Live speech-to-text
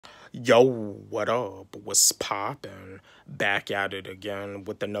Yo, what up? What's poppin'? Back at it again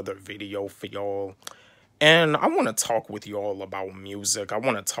with another video for y'all. And I want to talk with y'all about music. I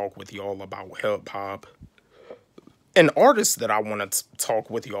want to talk with y'all about hip hop. An artist that I want to talk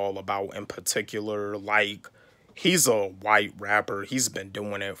with y'all about in particular, like, he's a white rapper. He's been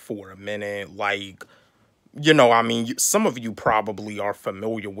doing it for a minute. Like, some of you probably are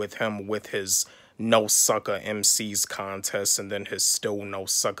familiar with him with his No Sucker MCs contest and then his Still No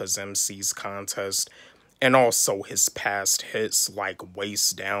Suckers MCs contest and also his past hits like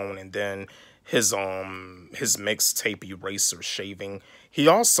Waist Down and then his mixtape Eraser Shaving. He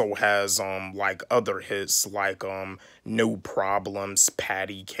also has like other hits like New Problems,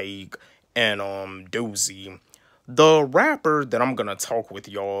 Patty Cake, and Doozy. The rapper that I'm gonna talk with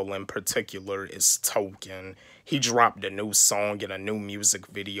y'all in particular is Token. He dropped a new song and a new music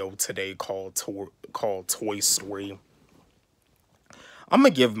video today called Toy Story. I'm gonna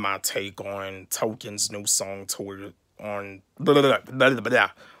give my take on Token's new song Toy on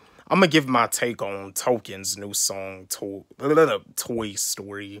I'm gonna give my take on Token's new song Toy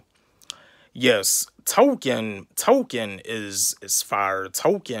Story. Yes, Token is fire.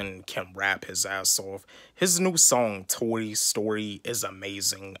 Token can rap his ass off. His new song Toy Story is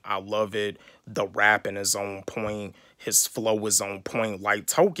amazing. I love it. The rapping is on point. His flow is on point. Like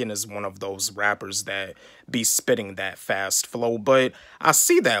Token is one of those rappers that be spitting that fast flow, but I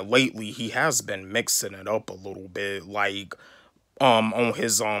see that lately he has been mixing it up a little bit. Like on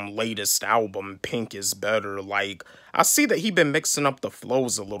his latest album Pink is Better, like I see that he been mixing up the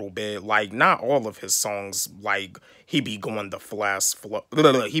flows a little bit. Like not all of his songs like he be going the fast flow,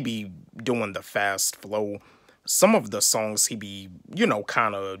 he be doing the fast flow. Some of the songs he be,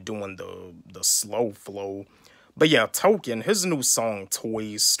 kind of doing the slow flow. But yeah, Token, his new song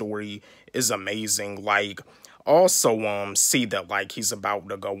Toy Story is amazing. Like also see that like he's about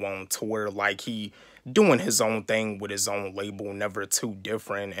to go on tour, like he doing his own thing with his own label, Never Too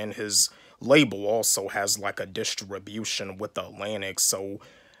Different, and his label also has like a distribution with Atlantic. So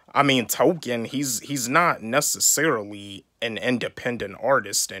I mean, Token, he's not necessarily an independent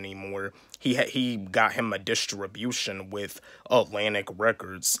artist anymore. He got him a distribution with Atlantic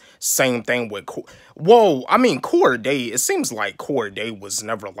Records. Same thing with Whoa, I mean Cordae. It seems like Cordae was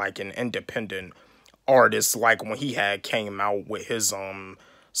never like an independent artist. Like when he had came out with his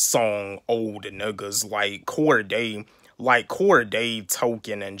song Old Niggas, like Cordae,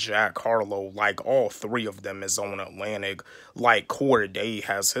 Token, and Jack Harlow, like all three of them is on Atlantic. Like Cordae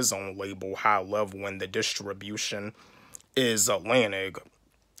has his own label, High Level, and the distribution is Atlantic.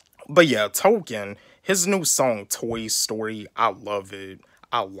 But yeah, Token, his new song Toy Story, I love it.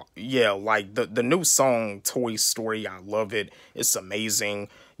 Yeah, like the new song Toy Story, I love it. It's amazing.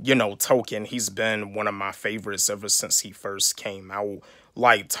 Token, he's been one of my favorites ever since he first came out.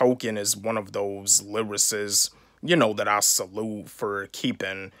 Like Token is one of those lyricists, that I salute for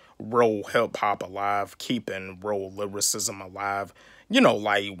keeping real hip hop alive, keeping real lyricism alive.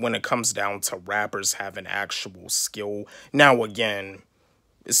 Like when it comes down to rappers having actual skill. Now again,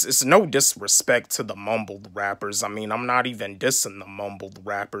 it's no disrespect to the mumbled rappers. I mean, I'm not even dissing the mumbled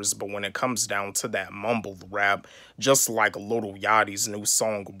rappers, but when it comes down to that mumbled rap, just like Lil Yachty's new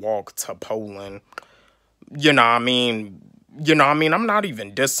song Walk to Poland, you know what I mean? I'm not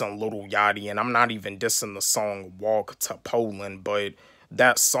even dissing Lil Yachty, and I'm not even dissing the song Walk to Poland, but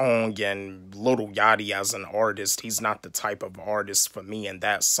that song and Lil Yachty as an artist, he's not the type of artist for me, and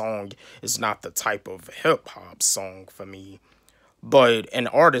that song is not the type of hip-hop song for me. But an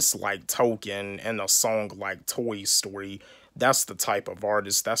artist like Token and a song like Toy Story, that's the type of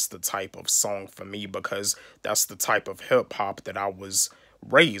artist, that's the type of song for me, because that's the type of hip-hop that I was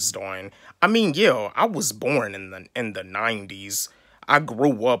raised on. I mean, yeah, I was born in the 90s. I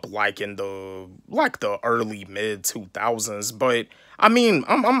grew up like in the early mid 2000s, but I mean,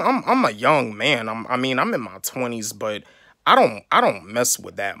 I'm a young man. I'm in my 20s, but I don't mess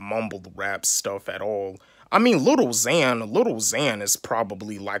with that mumbled rap stuff at all. I mean, Lil Xan is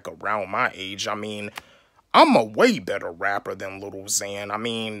probably like around my age. I mean, I'm a way better rapper than Lil Xan. I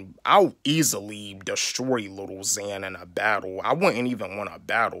mean, I'll easily destroy Lil Xan in a battle. I wouldn't even want to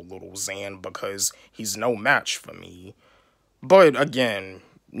battle Lil Xan because he's no match for me. But again,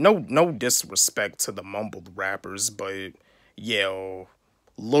 no disrespect to the mumbled rappers, but yeah,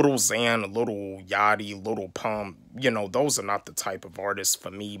 Lil Xan, Lil Yachty, Lil Pump, those are not the type of artists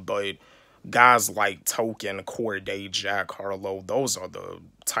for me, but guys like Token, Cordae, Jack Harlow, those are the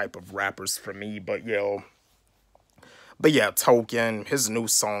type of rappers for me. But yeah, Token, his new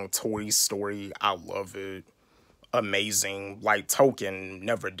song Toy Story, I love it. Amazing. Like Token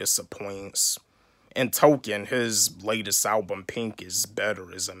never disappoints. And Token, his latest album, Pink is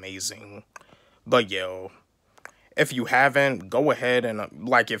Better, is amazing. But yeah, if you haven't, go ahead and,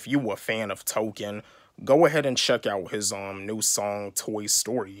 like, if you a fan of Token, go ahead and check out his new song, Toy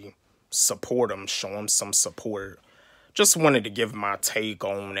Story. Support him, show him some support. Just wanted to give my take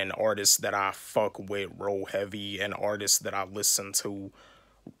on an artist that I fuck with real heavy, an artist that I listen to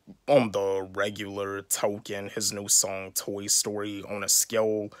on the regular. Token, his new song Toy Story. On a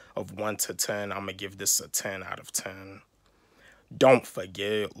scale of 1 to 10, I'm gonna give this a 10 out of 10. Don't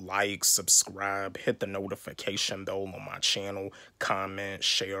forget, like, subscribe, hit the notification bell on my channel, comment,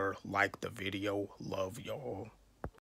 share, like the video. Love y'all.